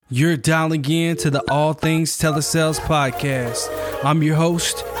You're dialing in to the All Things Telesales podcast. I'm your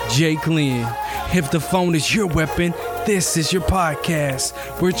host, Jake Lynn. If the phone is your weapon, this is your podcast.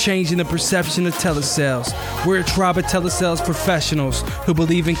 We're changing the perception of telesales. We're a tribe of telesales professionals who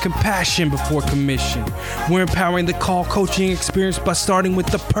believe in compassion before commission. We're empowering the call coaching experience by starting with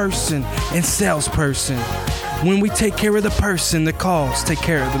the person and salesperson. When we take care of the person, the calls take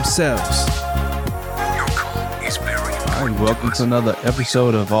care of themselves. Welcome to another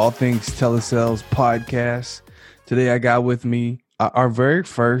episode of All Things Telesales podcast. Today I got with me our very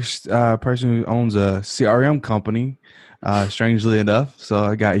first person who owns a CRM company, strangely enough. So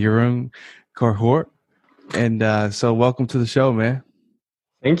I got Jeroen Korhort. And so welcome to the show, man.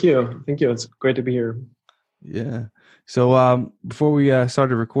 Thank you. It's great to be here. Yeah. So before we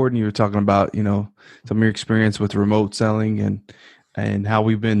started recording, you were talking about, some of your experience with remote selling and how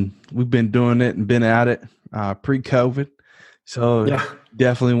we've been doing it and been at it pre-COVID. So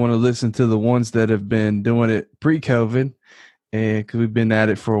Definitely want to listen to the ones that have been doing it pre-COVID, and because we've been at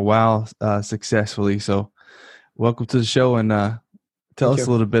it for a while successfully. So welcome to the show, and tell us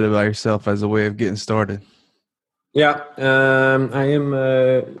a little bit about yourself as a way of getting started. Yeah, I am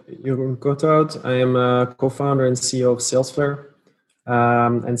Jeroen Korhort. I am a co-founder and CEO of Salesflare.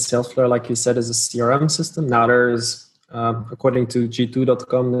 And Salesflare, like you said, is a CRM system. Now there's, according to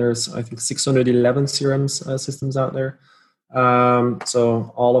G2.com, there's, I think, 611 CRM systems out there.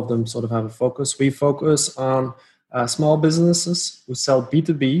 So all of them sort of have a focus. We focus on small businesses who sell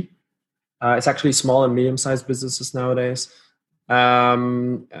B2B. It's actually small and medium-sized businesses nowadays.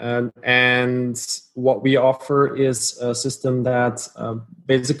 And what we offer is a system that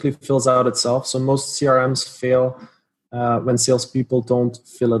basically fills out itself. So most CRMs fail when salespeople don't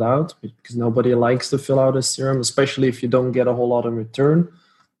fill it out, because nobody likes to fill out a CRM, especially if you don't get a whole lot in return.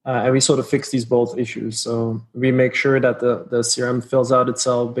 And we sort of fix these both issues. So we make sure that the CRM fills out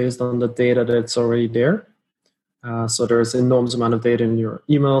itself based on the data that's already there. So there's an enormous amount of data in your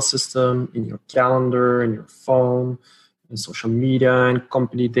email system, in your calendar, in your phone, in social media, and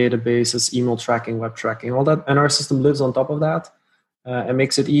company databases, email tracking, web tracking, all that. And our system lives on top of that. It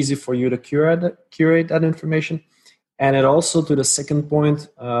makes it easy for you to curate that information. And it also, to the second point,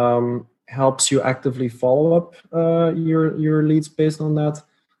 helps you actively follow up your leads based on that.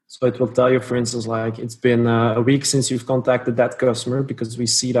 So it will tell you, for instance, like it's been a week since you've contacted that customer, because we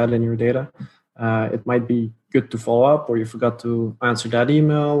see that in your data. It might be good to follow up, or you forgot to answer that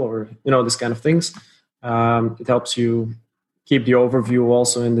email, or this kind of things. It helps you keep the overview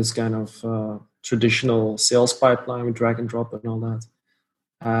also in this kind of traditional sales pipeline with drag and drop and all that.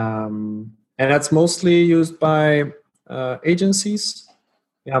 And that's mostly used by agencies.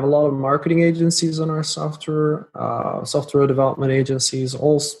 We have a lot of marketing agencies on our software development agencies,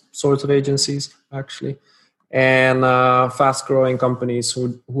 all sorts of agencies, actually, and fast-growing companies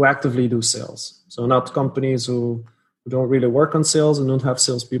who actively do sales. So not companies who don't really work on sales and don't have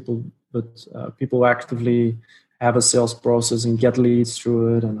salespeople, but people who actively have a sales process and get leads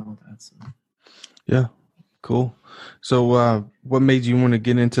through it and all that. So. Yeah, cool. So what made you want to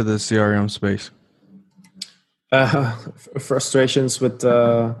get into the CRM space? Frustrations with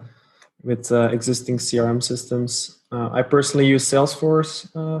existing CRM systems. I personally use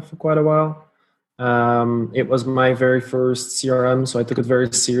Salesforce for quite a while. It was my very first CRM, so I took it very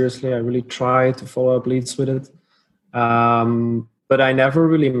seriously. I really tried to follow up leads with it. But I never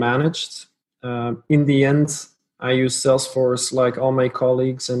really managed. In the end, I use Salesforce like all my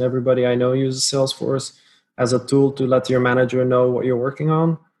colleagues and everybody I know uses Salesforce as a tool to let your manager know what you're working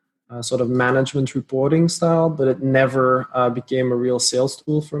on. Sort of management reporting style, but it never became a real sales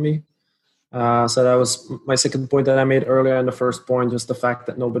tool for me. So that was my second point that I made earlier, and the first point, just the fact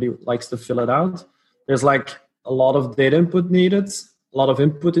that nobody likes to fill it out. There's like a lot of data input needed, a lot of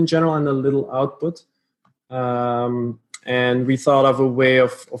input in general, and a little output. And we thought of a way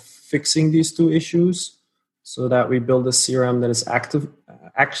of fixing these two issues so that we build a CRM that is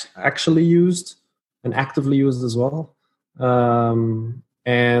actually used and actively used as well.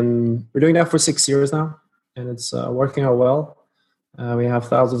 And we're doing that for 6 years now, and it's working out well. We have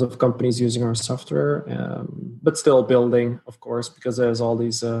thousands of companies using our software, but still building, of course, because there's all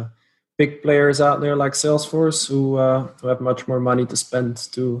these big players out there like Salesforce who have much more money to spend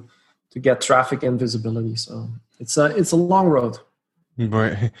to get traffic and visibility. So it's a long road.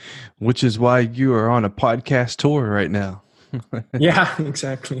 Right, which is why you are on a podcast tour right now. Yeah,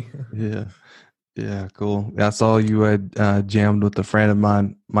 exactly. Yeah, cool. I saw you had jammed with a friend of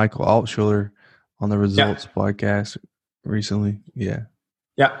mine, Michael Altschuler, on the Results podcast recently. Yeah,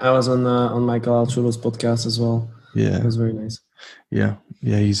 I was on Michael Altschuler's podcast as well. Yeah, it was very nice. Yeah.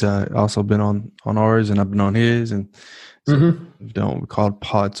 He's also been on ours, and I've been on his, and So Mm-hmm. we called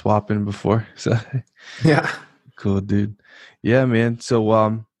pod swapping before. So Yeah. cool, dude. Yeah, man. So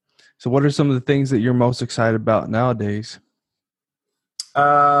what are some of the things that you're most excited about nowadays?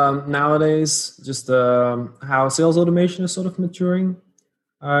 Nowadays, just how sales automation is sort of maturing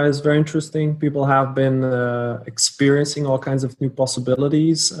is very interesting. People have been experiencing all kinds of new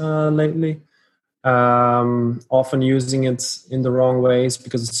possibilities lately. Often using it in the wrong ways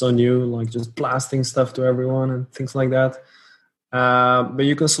because it's so new, like just blasting stuff to everyone and things like that. But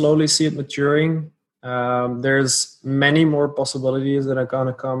you can slowly see it maturing. There's many more possibilities that are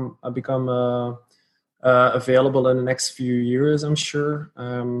gonna become available in the next few years, I'm sure.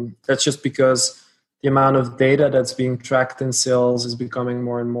 That's just because the amount of data that's being tracked in sales is becoming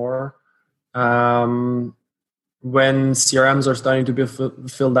more and more. When CRMs are starting to be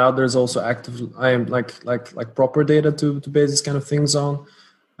filled out, there's also like proper data to base these kind of things on.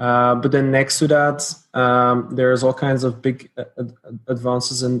 But then next to that, there's all kinds of big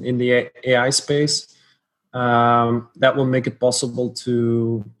advances in the AI space that will make it possible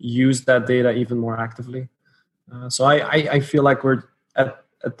to use that data even more actively. So I feel like we're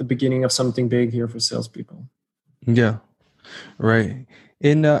at the beginning of something big here for salespeople. Yeah. Right.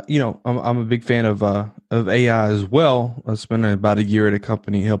 And I'm a big fan of AI as well. I spent about a year at a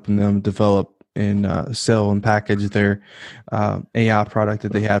company helping them develop and sell and package their AI product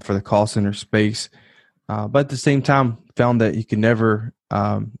that they had for the call center space. But at the same time, found that you can never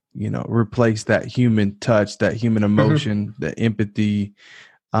replace that human touch, that human emotion, that empathy.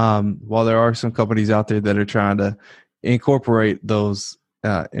 While there are some companies out there that are trying to incorporate those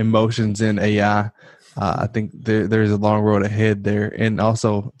emotions in AI, I think there's a long road ahead there. And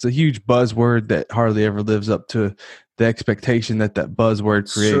also, it's a huge buzzword that hardly ever lives up to the expectation that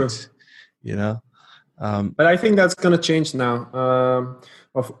buzzword creates, Sure. you know? But I think that's going to change now.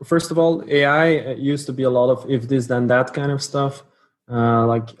 Well, first of all, AI used to be a lot of if this then that kind of stuff,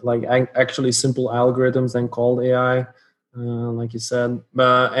 like actually simple algorithms then called AI, like you said.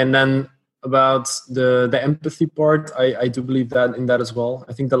 And then about the empathy part, I do believe that in that as well.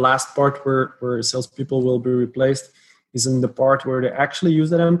 I think the last part where salespeople will be replaced is in the part where they actually use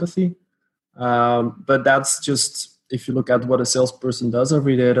that empathy. But that's just if you look at what a salesperson does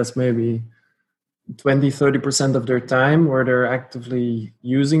every day, that's maybe 20-30% of their time where they're actively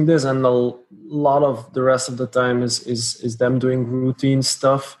using this, and a lot of the rest of the time is them doing routine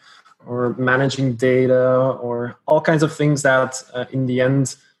stuff or managing data or all kinds of things that in the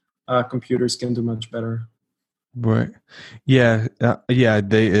end computers can do much better. Right. Yeah. Yeah.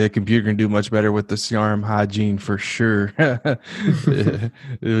 The computer can do much better with the CRM hygiene for sure.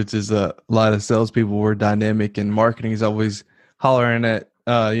 Which is a lot of salespeople were dynamic, and marketing is always hollering at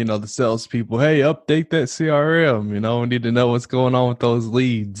the salespeople, hey, update that CRM. We need to know what's going on with those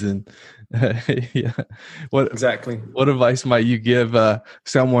leads. And yeah, Exactly. what advice might you give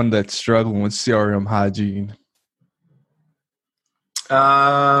someone that's struggling with CRM hygiene?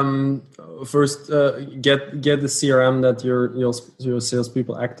 First, get the CRM that your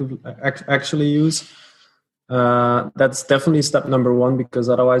salespeople actually use. That's definitely step number one, because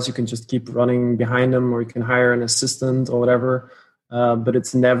otherwise you can just keep running behind them, or you can hire an assistant or whatever. But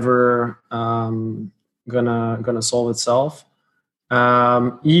it's never gonna solve itself.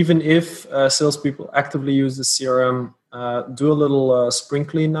 Even if salespeople actively use the CRM, do a little spring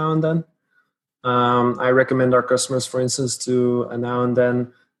clean now and then. I recommend our customers, for instance, to now and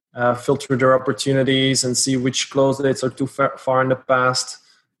then filter their opportunities and see which close dates are too far in the past,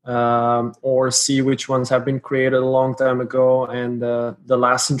 or see which ones have been created a long time ago and the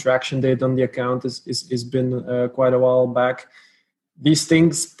last interaction date on the account is been quite a while back. These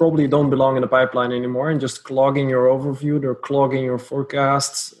things probably don't belong in the pipeline anymore, and just clogging your overview, they're clogging your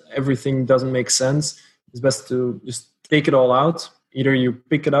forecasts. Everything doesn't make sense. It's best to just take it all out. Either you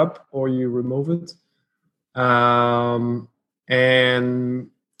pick it up or you remove it. And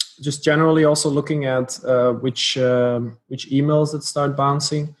just generally also looking at which emails that start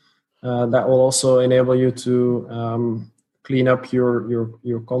bouncing. That will also enable you to clean up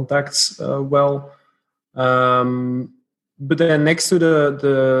your contacts well. But then next to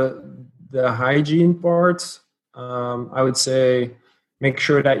the hygiene part, I would say make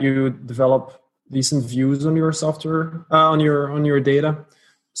sure that you develop decent views on your software, on your data,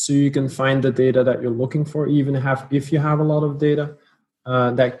 so you can find the data that you're looking for. Even if you have a lot of data,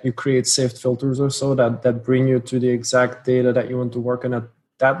 that you create saved filters or so that bring you to the exact data that you want to work on at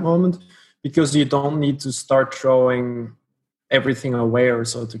that moment, because you don't need to start throwing everything away or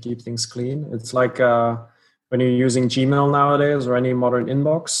so to keep things clean. It's like when you're using Gmail nowadays or any modern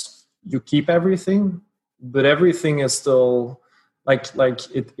inbox, you keep everything, but everything is still like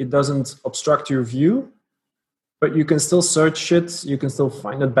it doesn't obstruct your view, but you can still search it. You can still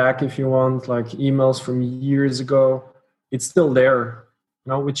find it back if you want, like emails from years ago. It's still there,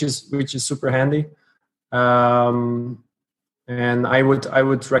 which is super handy. And I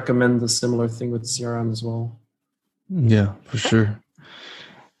would recommend a similar thing with CRM as well. Yeah, for sure.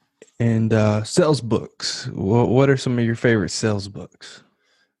 And sales books. What are some of your favorite sales books?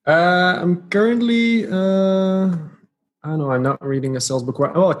 I'm currently, I don't know, I'm not reading a sales book.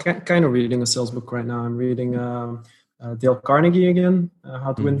 Well, I'm kind of reading a sales book right now. I'm reading Dale Carnegie again,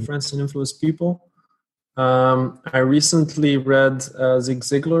 How to Win Friends and Influence People. I recently read Zig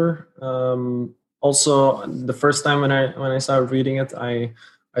Ziglar. Also, the first time when I started reading it, I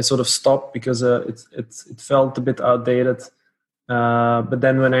sort of stopped because it felt a bit outdated. But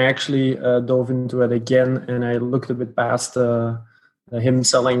then when I actually dove into it again and I looked a bit past him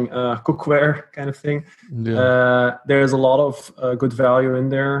selling cookware kind of thing, there's a lot of good value in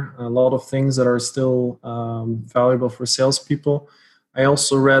there, a lot of things that are still valuable for salespeople. I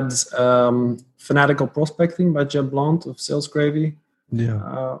also read Fanatical Prospecting by Jeb Blount of Sales Gravy,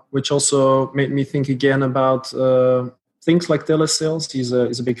 which also made me think again about things like telesales. He's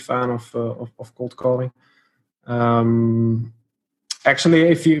a big fan of cold calling. Actually,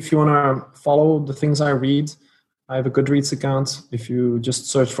 if you want to follow the things I read, I have a Goodreads account. If you just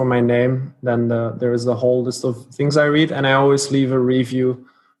search for my name, then there is a whole list of things I read, and I always leave a review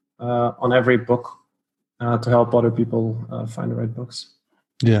on every book to help other people find the right books.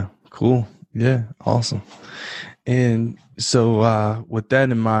 Yeah, cool. Yeah, awesome. And so with that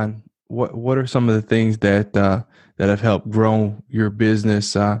in mind, what are some of the things that have helped grow your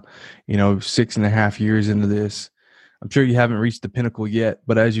business, 6.5 years into this? I'm sure you haven't reached the pinnacle yet,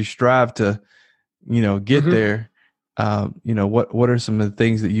 but as you strive to, get there, what are some of the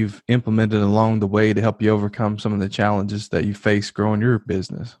things that you've implemented along the way to help you overcome some of the challenges that you face growing your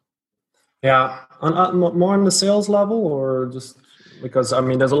business? Yeah, more on the sales level, or just because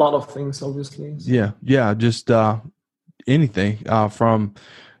there's a lot of things, obviously. So. Yeah, just anything from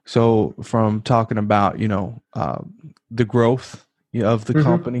talking about the growth of the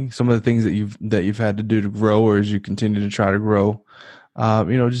company, some of the things that you've had to do to grow, or as you continue to try to grow,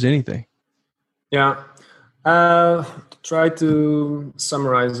 just anything. Yeah. Try to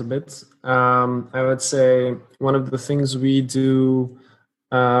summarize a bit. I would say one of the things we do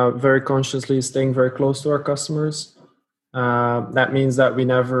very consciously is staying very close to our customers. That means that we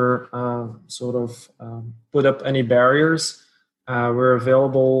never put up any barriers. We're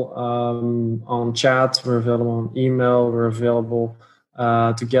available on chat, we're available on email, we're available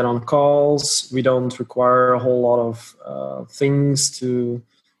to get on calls. We don't require a whole lot of things to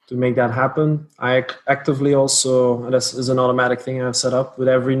make that happen. I actively also, this is an automatic thing I've set up with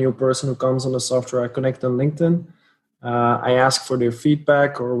every new person who comes on the software, I connect on LinkedIn. I ask for their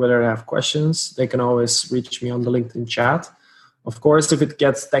feedback or whether they have questions. They can always reach me on the LinkedIn chat. Of course, if it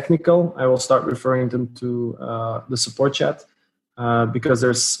gets technical, I will start referring them to the support chat because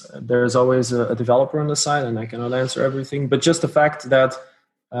there's always a developer on the side and I cannot answer everything. But just the fact that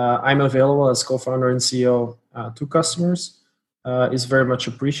I'm available as co-founder and CEO to customers is very much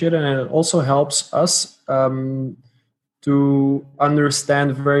appreciated, and it also helps us to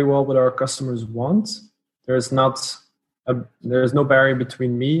understand very well what our customers want. There's no barrier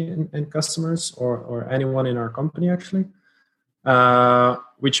between me and customers or anyone in our company actually,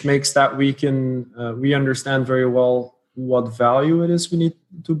 which makes that we understand very well what value it is we need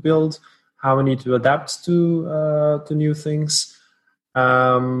to build, how we need to adapt to new things.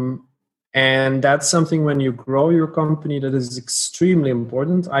 And that's something when you grow your company that is extremely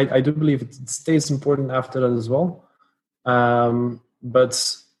important. I do believe it stays important after that as well. But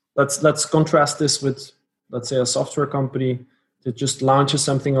let's contrast this with, let's say, a software company that just launches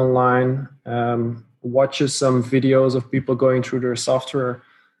something online, watches some videos of people going through their software,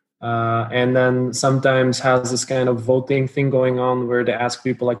 and then sometimes has this kind of voting thing going on where they ask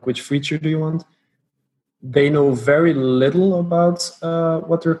people like, which feature do you want? They know very little about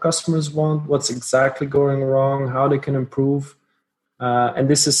what their customers want, what's exactly going wrong, how they can improve, and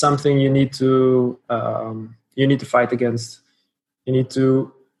this is something you need to fight against. You need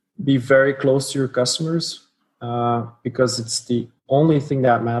to be very close to your customers because it's the only thing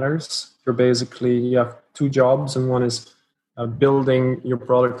that matters. You have two jobs, and one is building your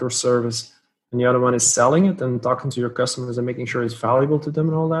product or service, and the other one is selling it and talking to your customers and making sure it's valuable to them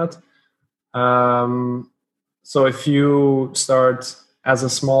and all that. So if you start as a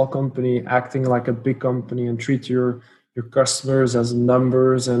small company acting like a big company and treat your customers as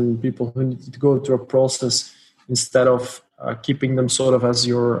numbers and people who need to go through a process instead of keeping them sort of as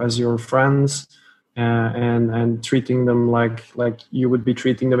your friends and treating them like you would be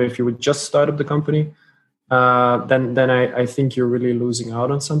treating them if you would just start up the company, then I think you're really losing out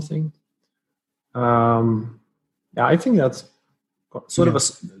on something. Yeah, I think that's sort of a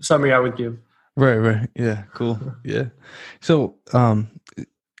summary I would give. Right. Yeah, cool. Yeah. So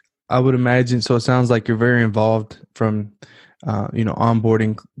I would imagine, so it sounds like you're very involved from,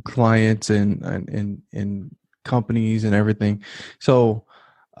 onboarding clients and companies and everything. So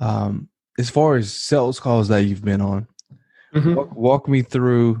as far as sales calls that you've been on, walk me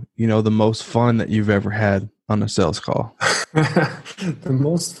through, the most fun that you've ever had on a sales call. The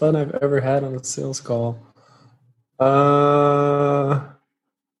most fun I've ever had on a sales call.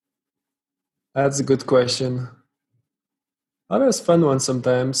 That's a good question. Oh, there's fun ones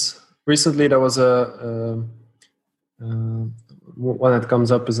sometimes. Recently, there was one that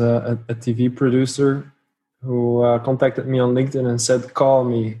comes up as a TV producer who contacted me on LinkedIn and said, "Call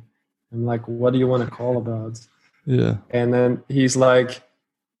me." I'm like, "What do you want to call about?" Yeah. And then he's like,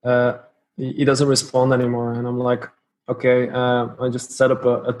 he doesn't respond anymore. And I'm like, okay, I just set up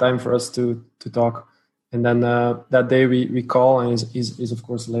a time for us to talk. And then that day we call, and he's of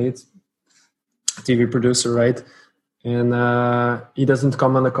course late. TV producer, right? And he doesn't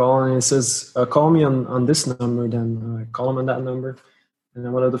come on the call, and he says, "Call me on this number." Then I call him on that number, and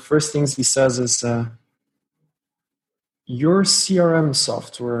then one of the first things he says is, "Your CRM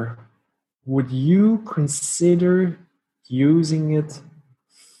software, would you consider using it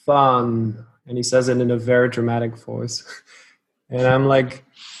fun?" And he says it in a very dramatic voice. And I'm like,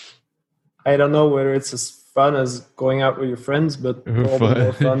 I don't know whether it's as fun as going out with your friends, but probably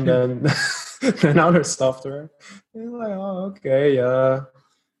more fun than other software. And I'm like, oh, okay, yeah.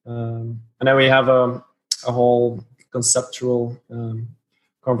 And then we have a whole conceptual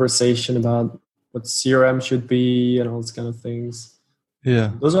conversation about what CRM should be and all these kind of things.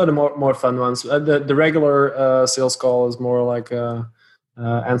 Yeah, those are the more fun ones. The regular sales call is more like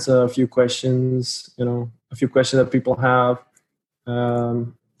answer a few questions, a few questions that people have,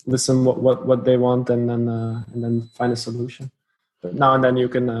 listen what they want, and then find a solution. But now and then you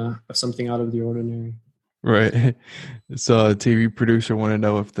can have something out of the ordinary. Right. So a TV producer want to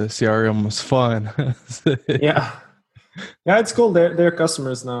know if the CRM was fun. Yeah, it's cool. They're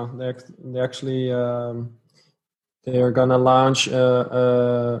customers now. They actually they're gonna launch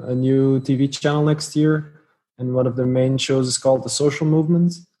a new TV channel next year, and one of the main shows is called The Social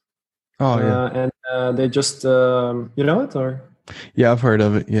Movement. Oh yeah, and they just you know it, or? Yeah, I've heard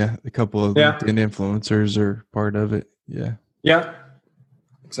of it. Yeah, a couple of LinkedIn influencers are part of it. Yeah,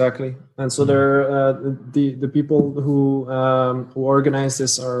 exactly. And so they're the people who organize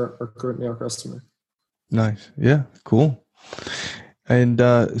this are currently our customer. Nice. Yeah, cool. And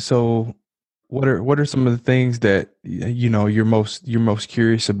so what are some of the things that you're most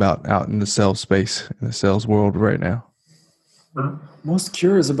curious about out in the sales space, in the sales world right now? Most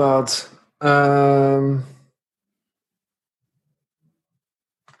curious about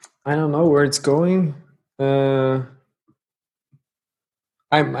I don't know where it's going.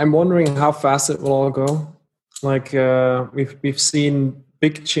 I'm wondering how fast it will all go. Like we've seen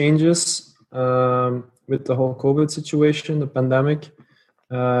big changes with the whole COVID situation, the pandemic.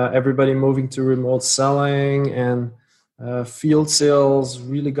 Everybody moving to remote selling, and field sales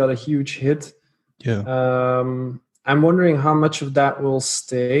really got a huge hit. Yeah. I'm wondering how much of that will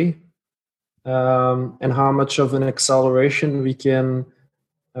stay, and how much of an acceleration we can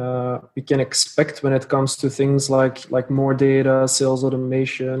expect when it comes to things like more data, sales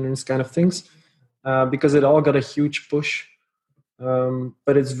automation, and these kind of things, because it all got a huge push.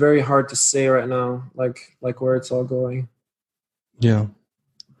 But it's very hard to say right now, like where it's all going. Yeah.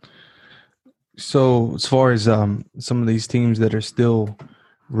 So as far as some of these teams that are still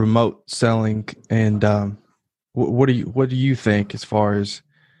remote selling, and what do you think as far as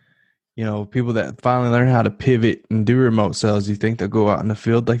people that finally learn how to pivot and do remote sales? Do you think they'll go out in the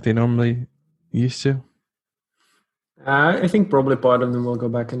field like they normally used to? I think probably part of them will go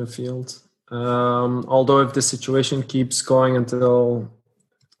back in the field. Although if the situation keeps going until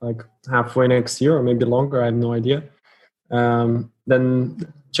like halfway next year or maybe longer, I have no idea,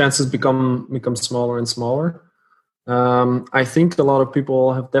 then chances become smaller and smaller. I think a lot of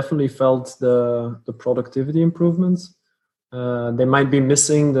people have definitely felt the productivity improvements. They might be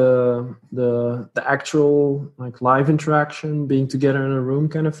missing the actual like live interaction, being together in a room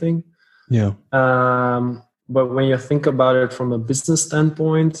kind of thing. Yeah. But when you think about it from a business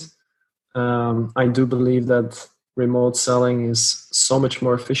standpoint, I do believe that remote selling is so much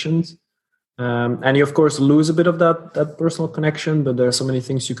more efficient. And you of course lose a bit of that personal connection, but there are so many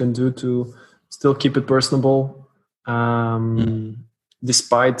things you can do to still keep it personable,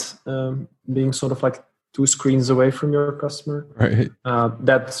 despite being sort of like 2 screens away from your customer. Right.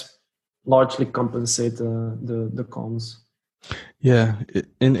 That largely compensate the cons. Yeah,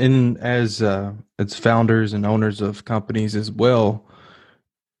 and as founders and owners of companies as well,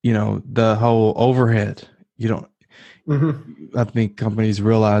 the whole overhead. You don't. Mm-hmm. I think companies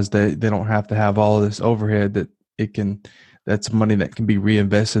realize that they don't have to have all of this overhead. That's money that can be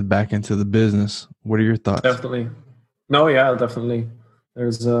reinvested back into the business. What are your thoughts? Definitely. No, yeah, definitely.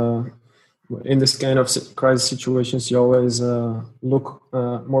 There's in this kind of crisis situations, you always look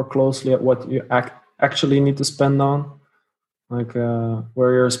more closely at what you actually need to spend on. Like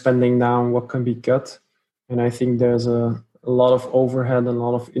where you're spending now, what can be cut. And I think there's a lot of overhead and a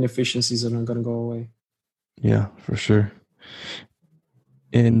lot of inefficiencies that are going to go away. Yeah, for sure.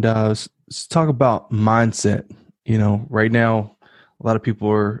 And let's talk about mindset. Right now, a lot of people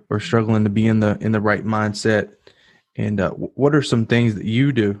are struggling to be in the right mindset. And what are some things that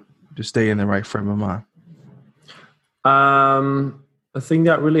you do to stay in the right frame of mind? I think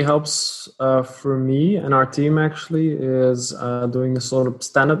that really helps for me and our team actually is doing the sort of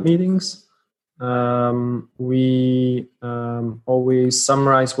stand-up meetings. We always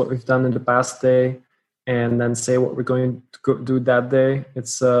summarize what we've done in the past day and then say what we're going to do that day.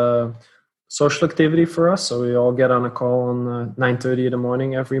 It's a social activity for us. So we all get on a call on 9:30 in the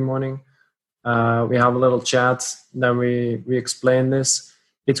morning every morning. We have a little chat, then we explain this.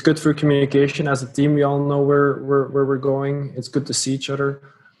 It's good for communication as a team. We all know where we're going. It's good to see each other.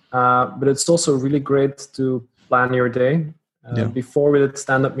 But it's also really great to plan your day. Before we did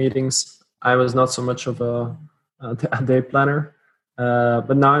stand-up meetings, I was not so much of a day planner.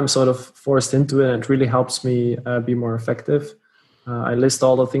 But now I'm sort of forced into it, and it really helps me be more effective. I list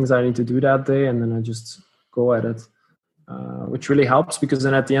all the things I need to do that day, and then I just go at it, which really helps because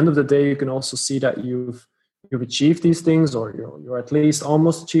then at the end of the day, you can also see that you've achieved these things, or you're at least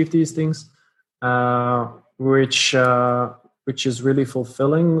almost achieved these things, which is really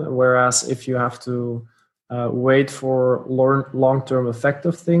fulfilling. Whereas if you have to wait for long-term effect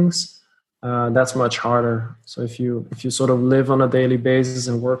of things, that's much harder. So if you sort of live on a daily basis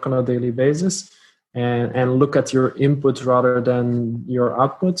and work on a daily basis and look at your input rather than your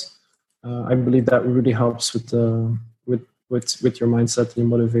output, I believe that really helps with your mindset and your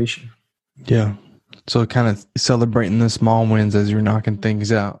motivation. Yeah. So kind of celebrating the small wins as you're knocking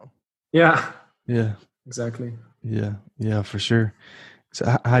things out. Yeah. Yeah. Exactly. Yeah. Yeah, for sure.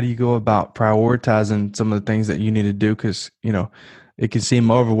 So how do you go about prioritizing some of the things that you need to do? Because, it can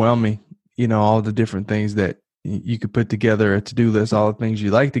seem overwhelming, all the different things that you could put together a to-do list, all the things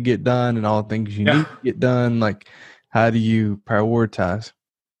you like to get done and all the things you need to get done. Like, how do you prioritize?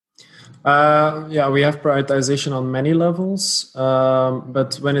 We have prioritization on many levels.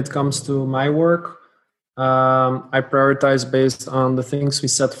 But when it comes to my work, I prioritize based on the things we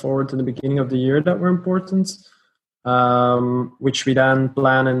set forward in the beginning of the year that were important, which we then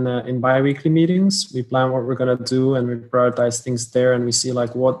plan in bi-weekly meetings. We plan what we're going to do and we prioritize things there, and we see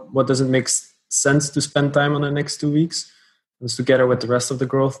like what doesn't make sense to spend time on the next 2 weeks. It's together with the rest of the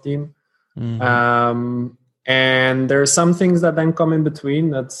growth team. Mm-hmm. And there are some things that then come in between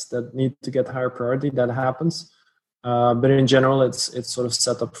that need to get higher priority. That happens, but in general, it's sort of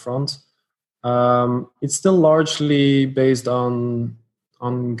set up front. It's still largely based on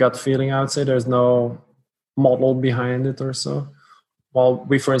gut feeling. I would say there's no model behind it or so. Well,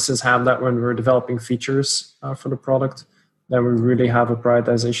 we, for instance, have that when we're developing features for the product. Then we really have a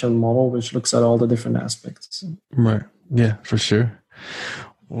prioritization model which looks at all the different aspects. Right. Yeah, for sure.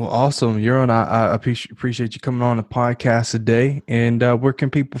 Well, awesome. Jeroen, I appreciate you coming on the podcast today. And where can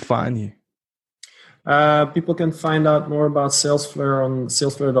people find you? People can find out more about SalesFlare on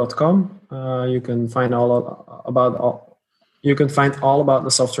salesflare.com. You can find all about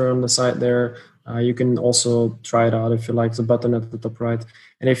the software on the site there. You can also try it out if you like the button at the top right.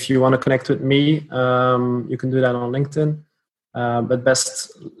 And if you want to connect with me, you can do that on LinkedIn. But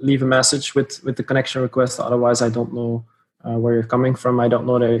best leave a message with the connection request. Otherwise, I don't know where you're coming from. I don't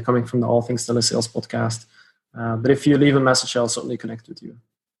know that you're coming from the All Things Telesales podcast. But if you leave a message, I'll certainly connect with you.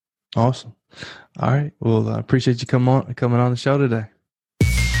 Awesome. All right. Well, I appreciate you coming on the show today.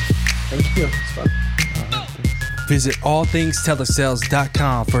 Thank you. It's fun. Visit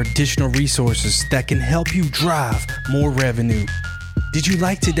allthingstelesales.com for additional resources that can help you drive more revenue. Did you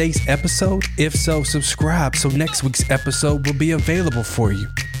like today's episode? If so, subscribe so next week's episode will be available for you.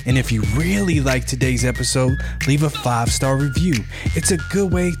 And if you really like today's episode, leave a 5-star review. It's a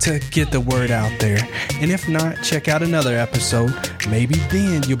good way to get the word out there. And if not, check out another episode. Maybe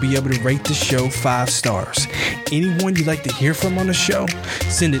then you'll be able to rate the show 5 stars. Anyone you'd like to hear from on the show,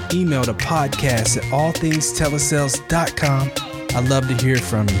 send an email to podcast@allthingstelesales.com. I'd love to hear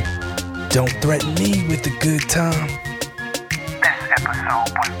from you. Don't threaten me with a good time. This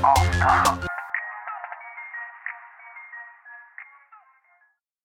episode was awesome. Talk.